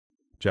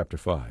Chapter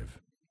 5.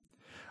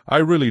 I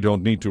really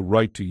don't need to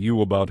write to you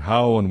about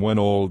how and when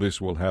all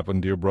this will happen,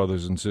 dear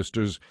brothers and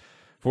sisters,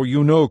 for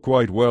you know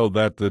quite well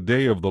that the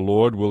day of the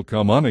Lord will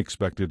come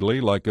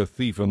unexpectedly like a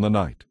thief in the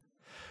night.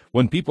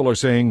 When people are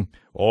saying,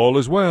 "All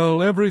is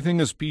well, everything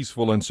is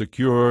peaceful and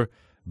secure,"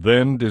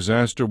 then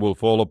disaster will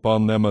fall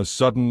upon them as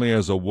suddenly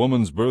as a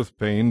woman's birth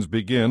pains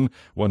begin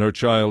when her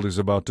child is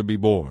about to be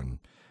born,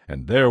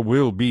 and there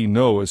will be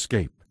no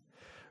escape.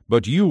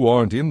 But you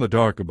aren't in the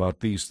dark about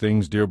these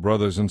things, dear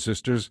brothers and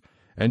sisters,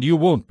 and you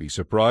won't be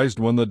surprised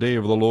when the day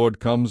of the Lord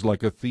comes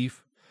like a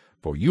thief,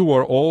 for you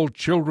are all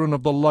children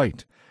of the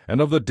light and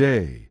of the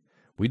day.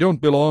 We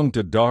don't belong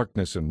to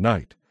darkness and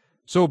night.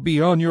 So be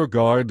on your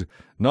guard,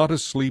 not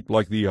asleep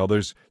like the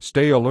others.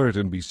 Stay alert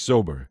and be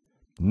sober.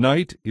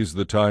 Night is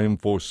the time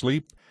for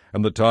sleep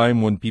and the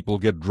time when people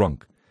get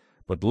drunk.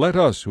 But let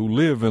us who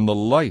live in the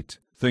light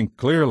think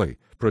clearly,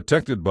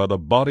 protected by the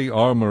body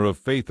armor of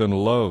faith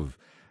and love,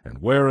 and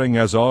wearing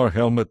as our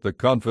helmet the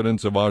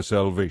confidence of our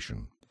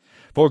salvation.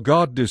 For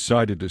God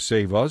decided to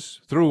save us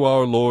through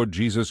our Lord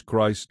Jesus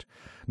Christ,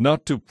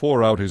 not to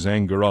pour out his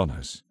anger on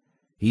us.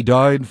 He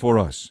died for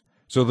us,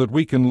 so that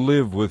we can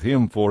live with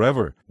him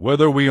forever,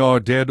 whether we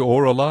are dead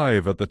or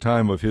alive at the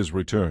time of his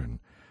return.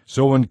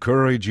 So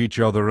encourage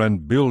each other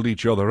and build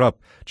each other up,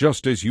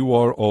 just as you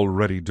are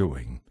already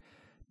doing.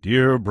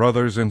 Dear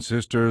brothers and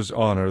sisters,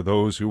 honor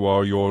those who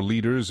are your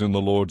leaders in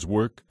the Lord's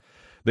work.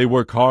 They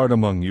work hard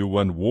among you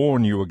and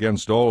warn you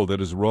against all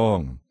that is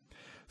wrong.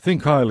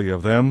 Think highly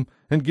of them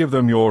and give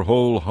them your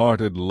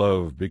wholehearted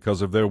love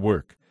because of their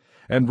work,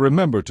 and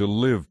remember to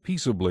live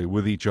peaceably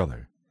with each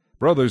other.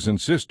 Brothers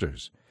and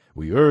sisters,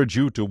 we urge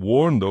you to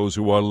warn those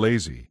who are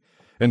lazy,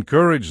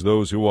 encourage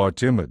those who are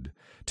timid,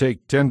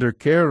 take tender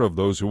care of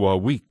those who are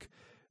weak.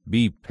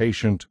 Be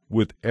patient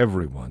with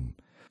everyone.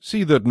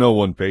 See that no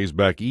one pays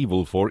back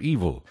evil for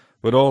evil,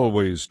 but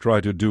always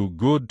try to do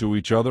good to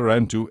each other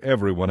and to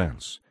everyone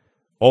else.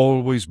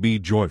 Always be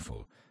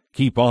joyful.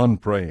 Keep on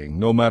praying.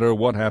 No matter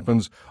what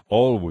happens,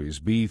 always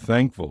be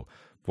thankful,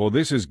 for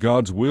this is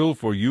God's will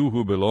for you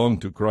who belong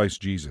to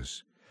Christ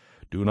Jesus.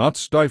 Do not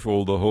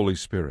stifle the Holy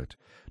Spirit.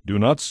 Do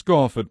not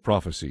scoff at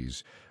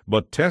prophecies,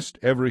 but test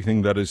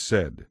everything that is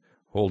said.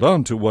 Hold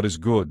on to what is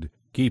good.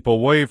 Keep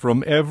away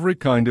from every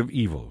kind of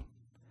evil.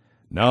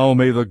 Now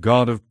may the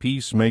God of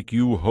peace make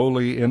you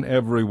holy in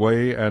every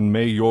way, and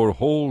may your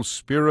whole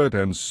spirit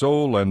and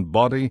soul and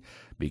body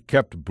be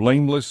kept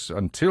blameless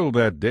until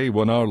that day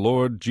when our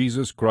Lord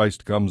Jesus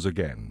Christ comes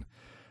again.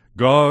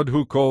 God,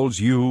 who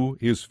calls you,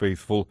 is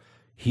faithful.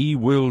 He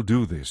will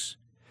do this.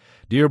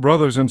 Dear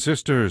brothers and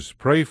sisters,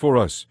 pray for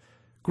us.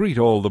 Greet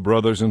all the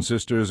brothers and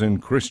sisters in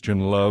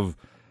Christian love.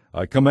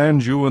 I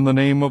command you in the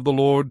name of the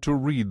Lord to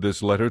read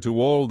this letter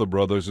to all the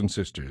brothers and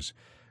sisters,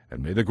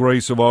 and may the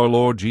grace of our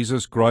Lord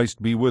Jesus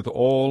Christ be with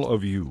all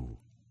of you.